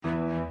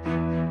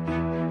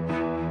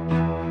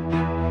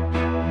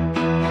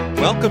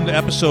Welcome to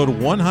episode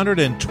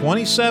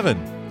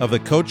 127 of the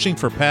Coaching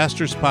for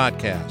Pastors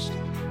podcast.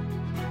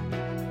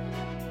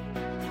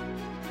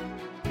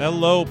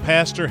 Hello,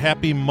 Pastor.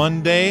 Happy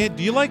Monday.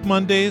 Do you like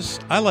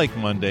Mondays? I like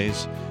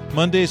Mondays.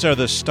 Mondays are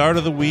the start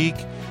of the week.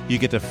 You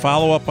get to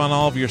follow up on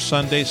all of your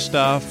Sunday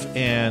stuff,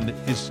 and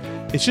it's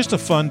just a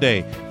fun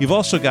day. You've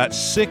also got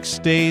 6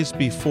 days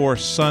before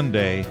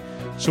Sunday,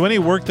 so any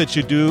work that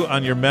you do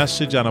on your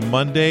message on a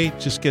Monday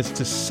just gets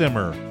to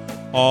simmer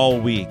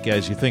all week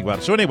as you think about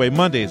it. So anyway,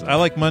 Mondays. I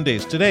like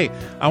Mondays. Today,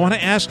 I want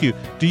to ask you,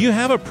 do you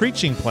have a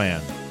preaching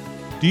plan?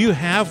 Do you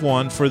have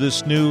one for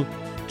this new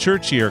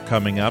church year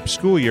coming up,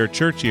 school year,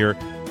 church year,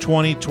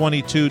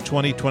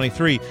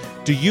 2022-2023?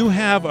 Do you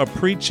have a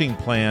preaching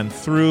plan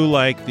through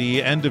like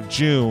the end of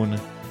June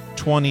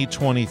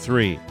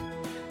 2023?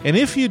 And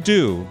if you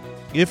do,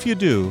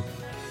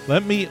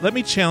 let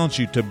me challenge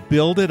you to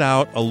build it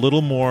out a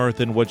little more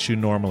than what you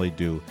normally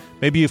do.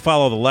 Maybe you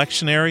follow the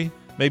lectionary.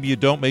 Maybe you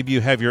don't. Maybe you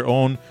have your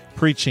own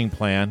preaching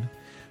plan.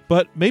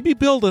 But maybe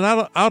build it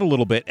out a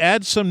little bit.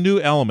 Add some new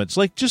elements,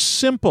 like just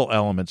simple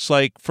elements,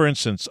 like, for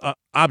instance,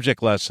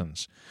 object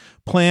lessons.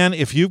 Plan,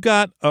 if you've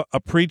got a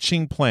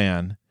preaching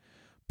plan,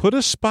 put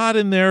a spot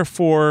in there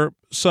for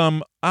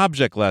some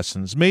object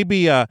lessons,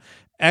 maybe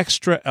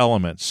extra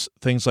elements,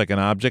 things like an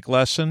object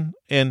lesson.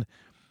 And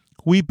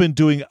we've been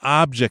doing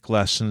object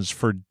lessons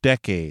for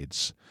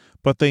decades,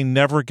 but they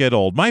never get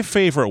old. My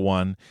favorite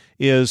one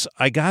is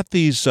I got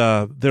these,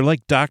 they're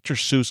like Dr.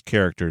 Seuss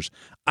characters.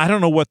 I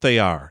don't know what they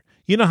are.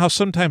 You know how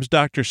sometimes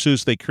Dr.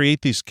 Seuss, they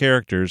create these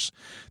characters,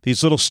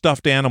 these little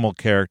stuffed animal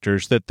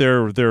characters that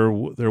they're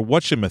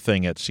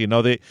whatchamathingits. You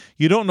know,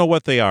 you don't know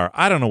what they are.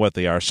 I don't know what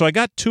they are. So I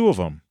got 2 of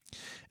them,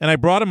 and I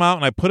brought them out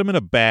and I put them in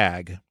a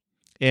bag,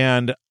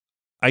 and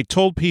I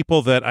told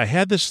people that I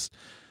had this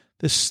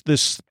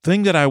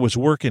thing that I was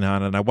working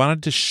on, and I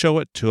wanted to show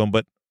it to them,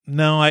 but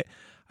no,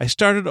 I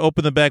started to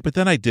open the bag, but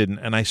then I didn't,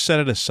 and I set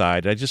it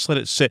aside. I just let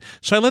it sit.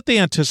 So I let the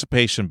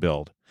anticipation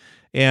build.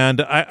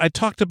 And I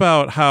talked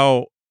about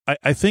how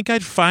I think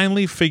I'd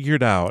finally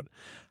figured out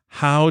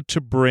how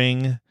to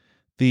bring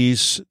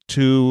these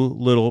 2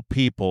 little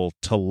people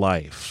to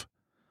life.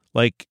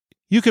 Like,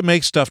 you can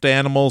make stuffed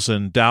animals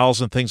and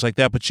dolls and things like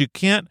that, but you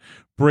can't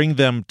bring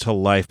them to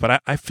life.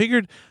 But I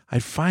figured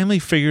I'd finally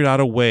figured out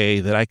a way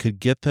that I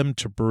could get them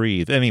to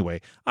breathe.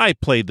 Anyway, I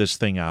played this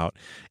thing out,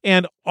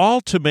 and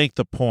all to make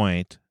the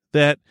point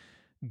that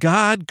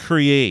God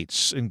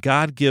creates and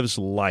God gives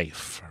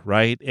life,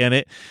 right?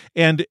 And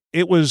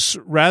it was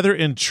rather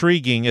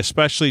intriguing,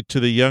 especially to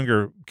the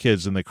younger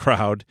kids in the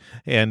crowd,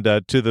 and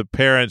to the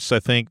parents. I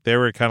think they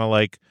were kind of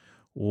like,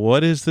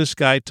 what is this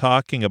guy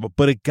talking about?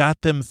 But it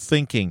got them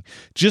thinking,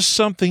 just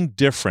something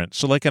different.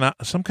 So like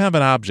some kind of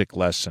an object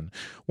lesson.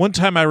 One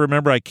time I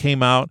remember I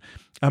came out,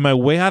 on my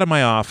way out of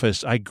my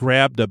office, I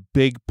grabbed a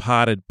big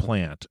potted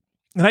plant,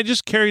 and I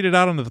just carried it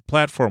out onto the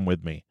platform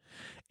with me.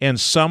 And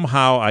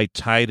somehow I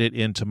tied it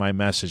into my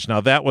message.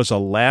 Now, that was a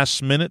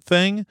last-minute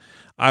thing.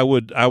 I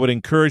would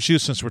encourage you,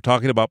 since we're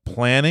talking about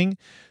planning,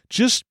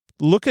 just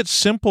look at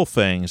simple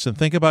things and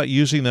think about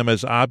using them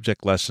as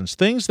object lessons,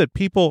 things that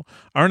people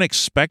aren't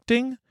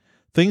expecting,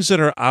 things that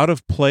are out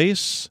of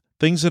place,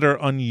 things that are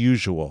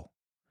unusual.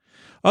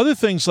 Other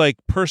things like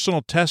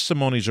personal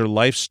testimonies or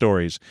life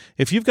stories.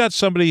 If you've got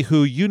somebody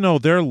who you know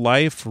their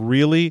life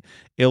really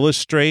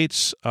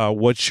illustrates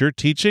what you're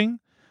teaching,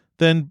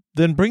 then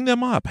bring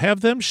them up.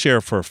 Have them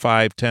share for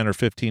 5, 10, or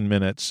 15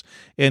 minutes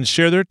and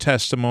share their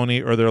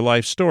testimony or their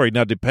life story.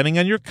 Now, depending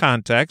on your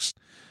context,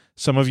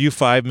 some of you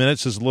 5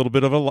 minutes is a little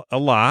bit of a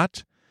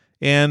lot,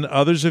 and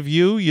others of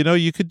you,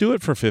 you could do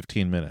it for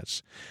 15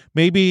 minutes.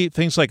 Maybe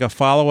things like a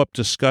follow-up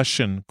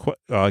discussion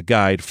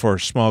guide for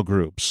small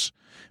groups.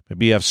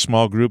 Maybe you have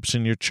small groups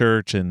in your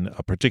church and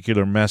a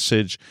particular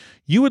message.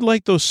 You would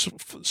like those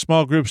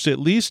small groups to at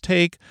least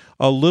take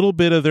a little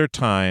bit of their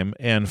time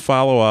and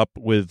follow up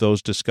with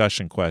those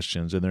discussion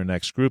questions in their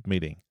next group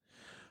meeting.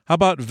 How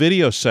about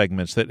video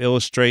segments that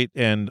illustrate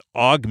and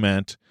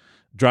augment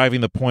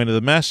driving the point of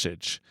the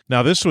message?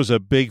 Now, this was a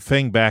big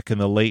thing back in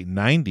the late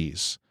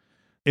 90s.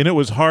 And it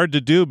was hard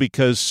to do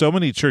because so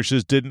many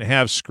churches didn't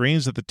have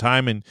screens at the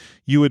time, and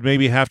you would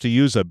maybe have to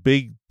use a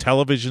big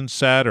television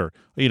set or,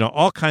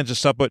 all kinds of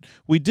stuff. But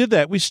we did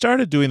that. We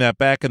started doing that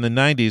back in the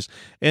 90s.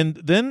 And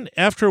then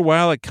after a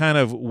while, it kind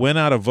of went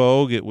out of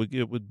vogue.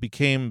 It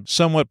became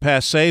somewhat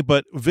passé.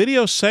 But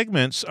video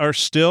segments are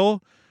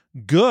still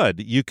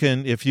good. You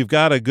can, if you've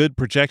got a good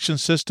projection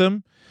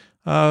system,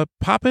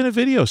 pop in a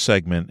video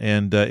segment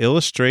and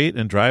illustrate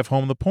and drive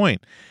home the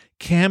point.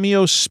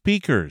 Cameo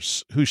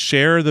speakers who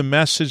share the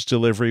message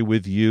delivery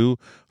with you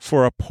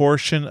for a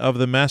portion of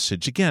the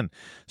message. Again,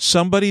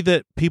 somebody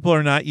that people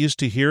are not used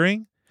to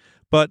hearing,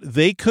 but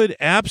they could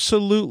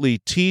absolutely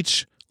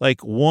teach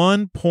like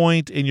one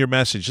point in your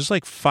message, just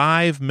like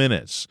 5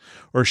 minutes,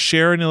 or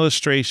share an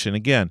illustration.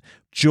 Again,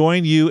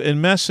 join you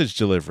in message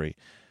delivery.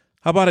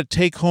 How about a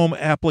take-home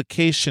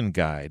application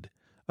guide?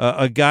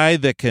 A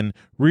guide that can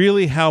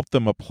really help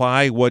them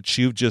apply what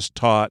you've just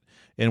taught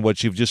and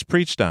what you've just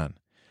preached on.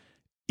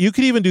 You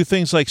could even do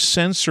things like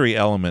sensory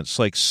elements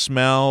like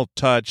smell,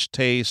 touch,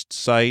 taste,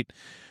 sight.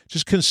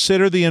 Just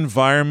consider the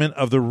environment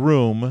of the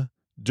room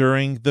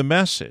during the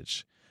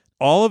message.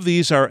 All of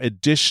these are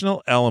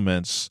additional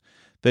elements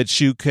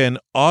that you can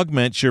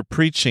augment your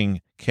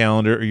preaching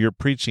calendar or your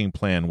preaching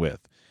plan with.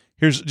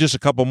 Here's just a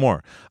couple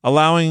more.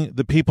 Allowing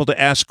the people to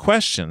ask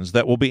questions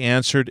that will be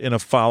answered in a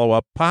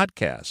follow-up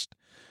podcast.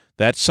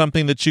 That's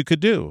something that you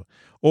could do.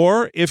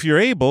 Or if you're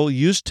able,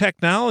 use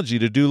technology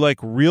to do like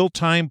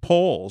real-time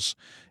polls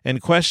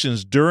and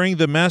questions during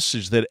the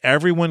message that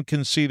everyone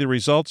can see the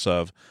results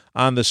of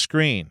on the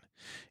screen.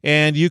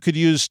 And you could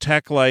use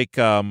tech like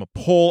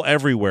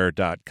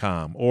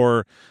polleverywhere.com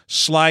or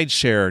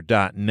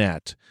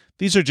slideshare.net.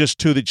 These are just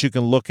two that you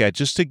can look at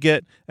just to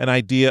get an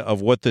idea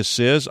of what this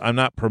is. I'm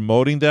not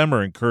promoting them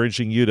or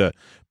encouraging you to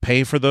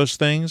pay for those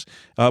things,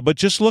 but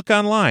just look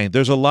online.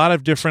 There's a lot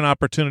of different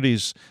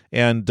opportunities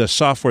and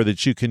software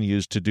that you can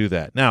use to do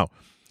that. Now,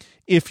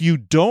 if you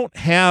don't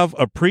have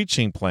a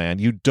preaching plan,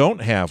 you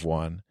don't have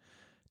one,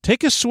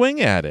 take a swing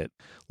at it.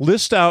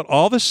 List out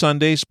all the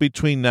Sundays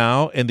between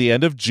now and the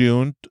end of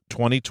June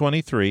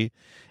 2023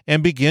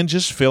 and begin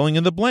just filling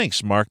in the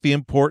blanks. Mark the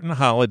important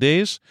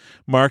holidays.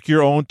 Mark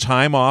your own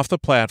time off the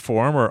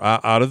platform or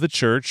out of the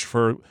church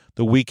for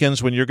the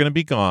weekends when you're going to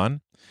be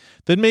gone.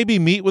 Then maybe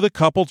meet with a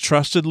couple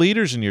trusted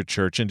leaders in your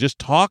church and just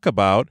talk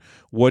about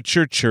what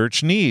your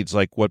church needs,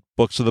 like what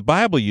books of the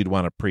Bible you'd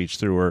want to preach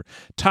through, or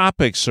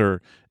topics or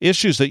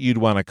issues that you'd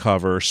want to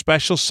cover, or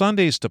special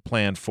Sundays to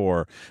plan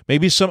for,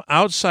 maybe some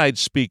outside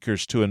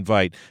speakers to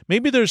invite.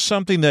 Maybe there's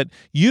something that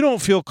you don't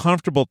feel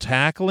comfortable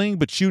tackling,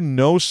 but you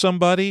know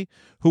somebody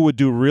who would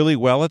do really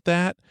well at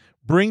that.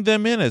 Bring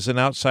them in as an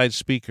outside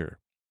speaker.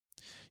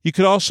 You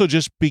could also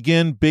just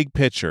begin big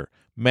picture,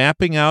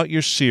 mapping out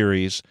your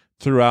series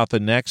throughout the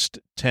next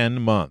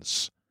 10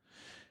 months.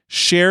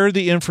 Share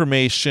the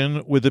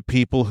information with the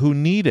people who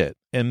need it,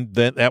 and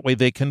that way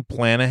they can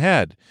plan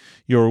ahead.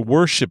 Your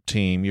worship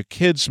team, your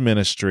kids'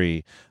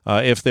 ministry,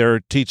 if they're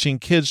teaching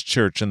kids'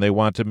 church and they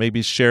want to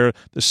maybe share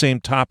the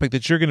same topic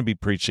that you're going to be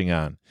preaching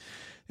on.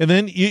 And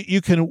then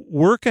you can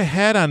work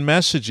ahead on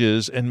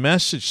messages and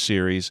message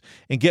series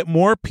and get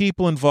more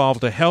people involved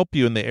to help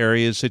you in the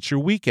areas that you're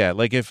weak at.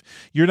 Like if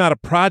you're not a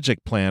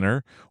project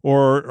planner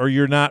or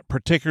you're not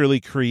particularly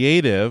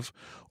creative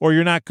or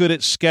you're not good at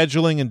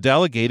scheduling and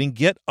delegating,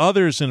 get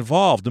others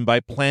involved. And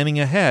by planning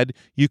ahead,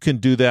 you can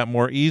do that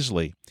more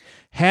easily.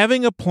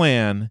 Having a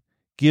plan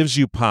gives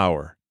you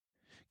power,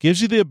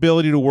 gives you the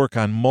ability to work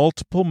on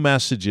multiple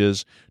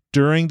messages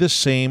during the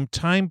same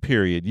time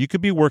period. You could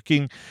be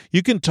working,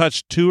 you can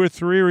touch 2 or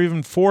 3 or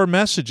even 4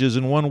 messages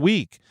in 1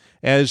 week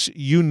as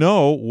you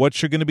know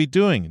what you're going to be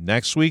doing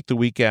next week, the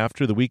week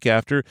after,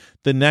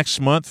 the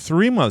next month,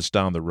 3 months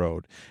down the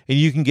road. And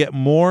you can get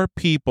more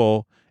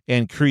people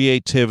and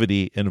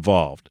creativity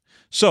involved.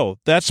 So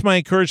that's my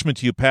encouragement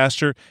to you,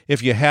 Pastor.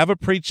 If you have a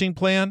preaching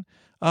plan,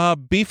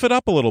 beef it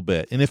up a little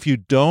bit. And if you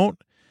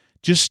don't,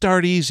 just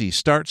start easy,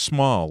 start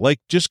small. Like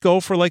just go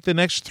for like the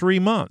next 3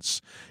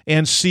 months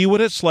and see what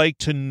it's like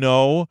to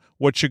know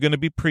what you're going to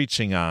be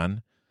preaching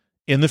on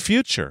in the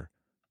future.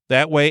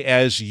 That way,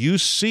 as you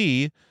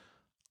see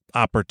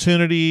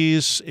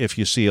opportunities, if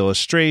you see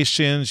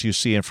illustrations, you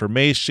see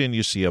information,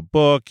 you see a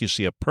book, you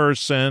see a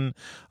person,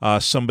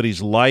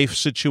 somebody's life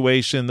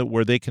situation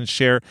where they can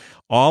share,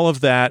 all of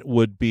that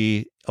would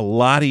be a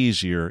lot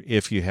easier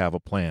if you have a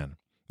plan.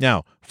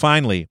 Now,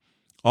 finally,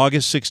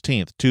 August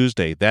 16th,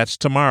 Tuesday. That's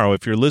tomorrow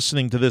if you're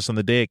listening to this on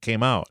the day it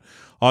came out.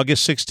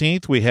 August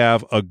 16th, we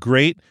have a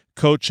great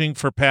Coaching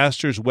for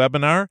Pastors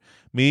webinar.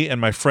 Me and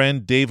my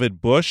friend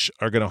David Bush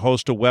are going to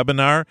host a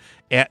webinar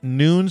at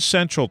noon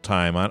Central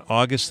Time on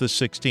August the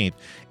 16th.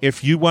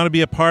 If you want to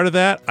be a part of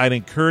that, I'd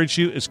encourage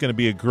you. It's going to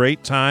be a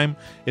great time.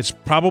 It's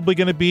probably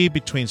going to be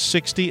between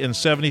 60 and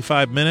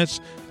 75 minutes.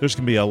 There's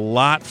going to be a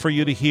lot for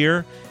you to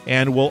hear,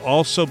 and we'll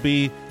also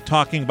be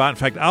talking about, in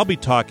fact, I'll be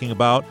talking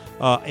about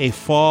a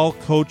fall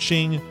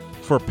Coaching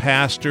for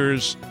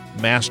Pastors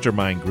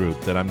mastermind group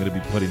that I'm going to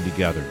be putting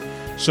together.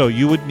 So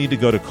you would need to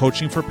go to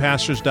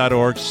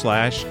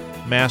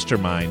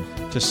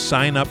coachingforpastors.org/mastermind to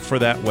sign up for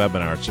that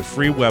webinar. It's a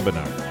free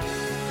webinar.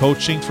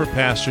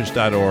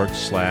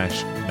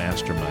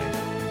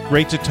 coachingforpastors.org/mastermind.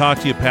 Great to talk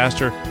to you,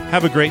 Pastor.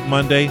 Have a great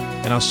Monday,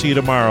 and I'll see you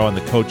tomorrow on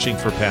the Coaching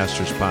for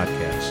Pastors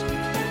podcast.